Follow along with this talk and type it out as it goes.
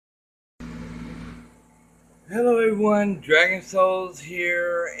Hello everyone, Dragon Souls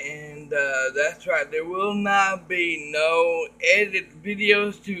here, and that's right, there will not be no edit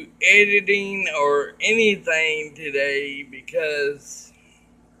videos to editing or anything today because,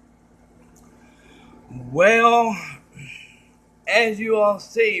 well, as you all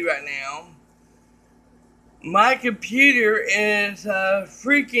see right now, my computer is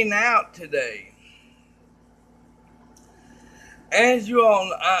freaking out today. As you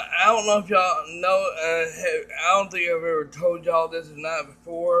all, I don't know if y'all know, I don't think I've ever told y'all this or not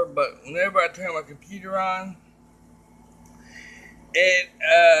before, but whenever I turn my computer on,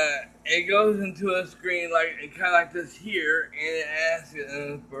 it goes into a screen like kind of like this here, and it asks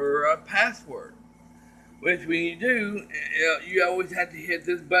for a password. Which when you do, you always have to hit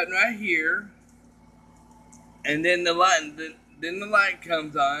this button right here, and then then the light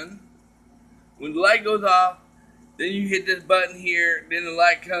comes on. When the light goes off, then you hit this button here, then the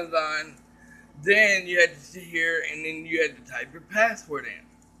light comes on. Then you had to sit here and then you had to type your password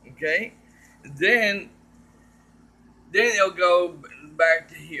in. Okay? Then it'll go back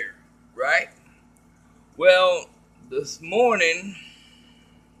to here, right? Well, this morning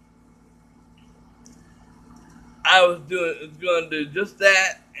I was going to do just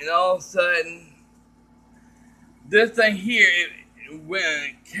that, and all of a sudden this thing here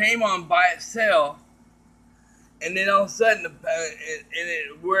it came on by itself, and then all of a sudden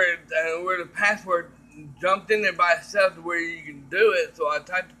where the password jumped in there by itself to where you can do it. So I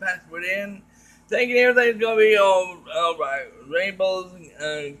typed the password in, thinking everything's gonna be all right, rainbows,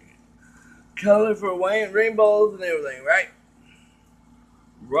 color for rainbows and everything, right?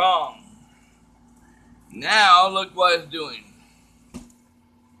 Wrong. Now look what it's doing.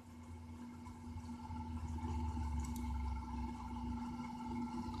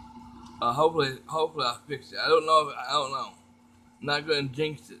 Hopefully I fixed it. I don't know. I'm not gonna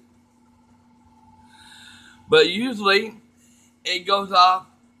jinx it. But usually it goes off,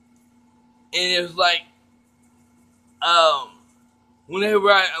 and it's like um whenever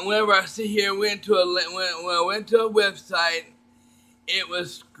I sit here and went to when I went to a website, it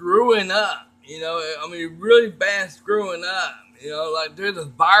was screwing up. I mean, really bad screwing up. Like there's a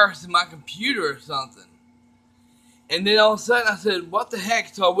virus in my computer or something. And then all of a sudden, I said, "What the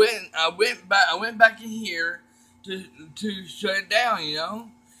heck?" So I went back in here to shut it down.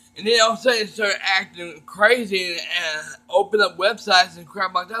 And then all of a sudden, it started acting crazy and opened up websites and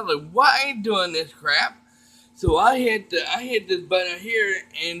crap like that. I was like, "Why ain't doing this crap?" So I hit this button here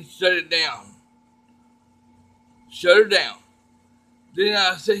and shut it down. Shut her down. Then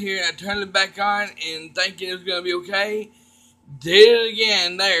I sit here and I turn it back on and thinking it was gonna be okay. Did it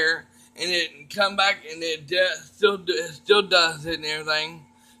again there, and it come back and it still does it and everything.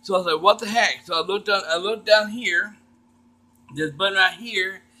 So I was like, "What the heck?" So I looked down here, this button right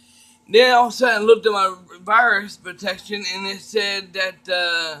here. Then all of a sudden, I looked at my virus protection, and it said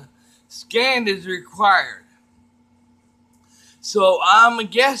that scan is required. So I'm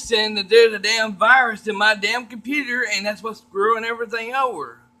guessing that there's a damn virus in my damn computer, and that's what's screwing everything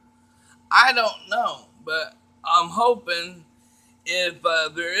over. I don't know, but I'm hoping if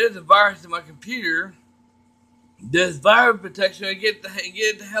there is a virus in my computer, this virus protection will get the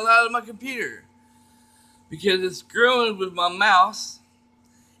hell out of my computer, because it's screwing with my mouse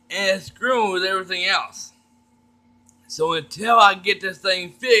and it's screwing with everything else. So until I get this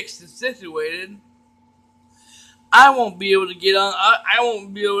thing fixed and situated, I won't be able to get on. I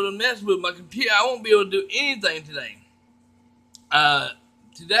won't be able to mess with my computer. I won't be able to do anything today.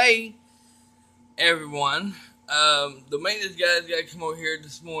 Today, everyone, the maintenance guys got to come over here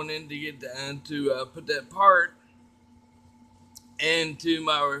this morning to get to put that part into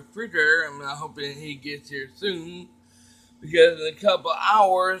my refrigerator. I'm hoping he gets here soon, because in a couple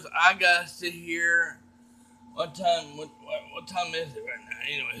hours I gotta sit here. What time? What time is it right now?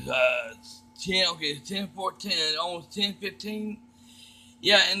 Anyways, it's 10. Okay, it's 10:14, almost 10:15.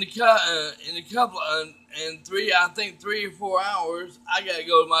 Yeah, in a couple in three, I think 3 or 4 hours, I gotta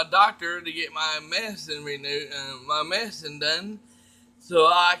go to my doctor to get my medicine renewed, my medicine done, so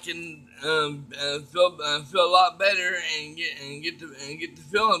I can feel a lot better and get to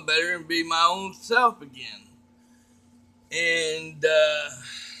feeling better and be my own self again. And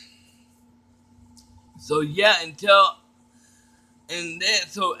so yeah,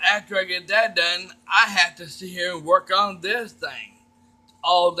 so after I get that done, I have to sit here and work on this thing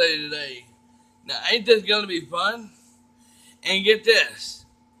all day today. Now, ain't this gonna be fun? And get this,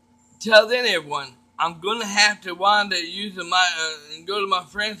 tell then everyone, I'm gonna have to wind up using and go to my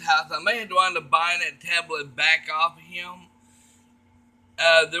friend's house. I may have to wind up buying that tablet back off of him.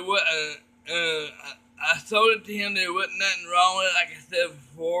 There was, I sold it to him. There wasn't nothing wrong with it, like I said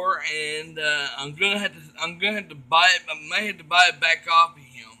before, and I'm I'm gonna have to buy it. I may have to buy it back off of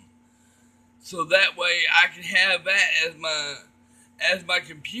him, so that way I can have that as my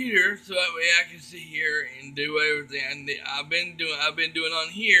computer, so that way I can sit here and do everything I've been doing on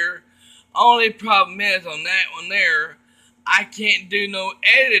here. Only problem is on that one there, I can't do no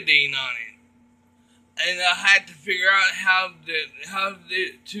editing on it, and I had to figure out how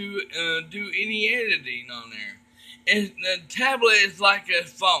to do any editing on there. The tablet is like a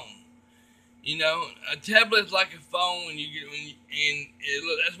phone. You know, a tablet is like a phone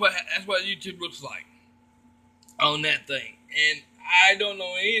that's what YouTube looks like on that thing. And I don't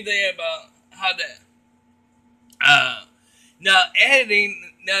know anything about how that. Now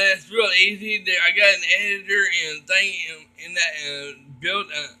editing, now that's real easy. I got an editor and thing in that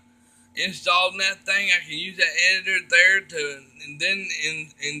built installed in that thing. I can use that editor there and then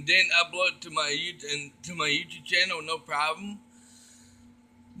upload it to my YouTube channel, no problem.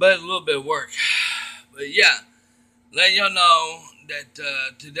 But it's a little bit of work. But yeah, letting y'all know that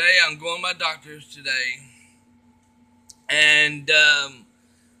today I'm going to my doctor's today. And as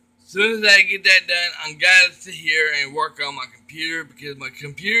soon as I get that done, I'm got to sit here and work on my computer because my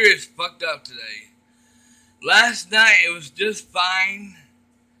computer is fucked up today. Last night it was just fine.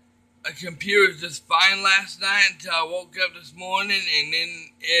 My computer was just fine last night until I woke up this morning and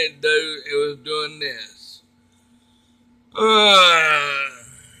then it was doing this.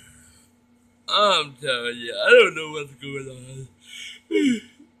 I'm telling you, I don't know what's going on.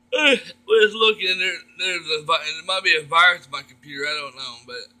 Let's look in there. There might be a virus in my computer. I don't know,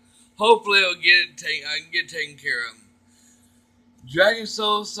 but hopefully I can get it taken care of. Dragon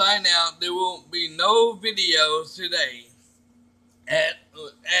Soul sign out. There won't be no videos today at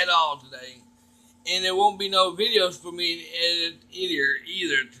all today, and there won't be no videos for me to edit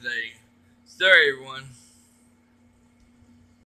either today. Sorry, everyone.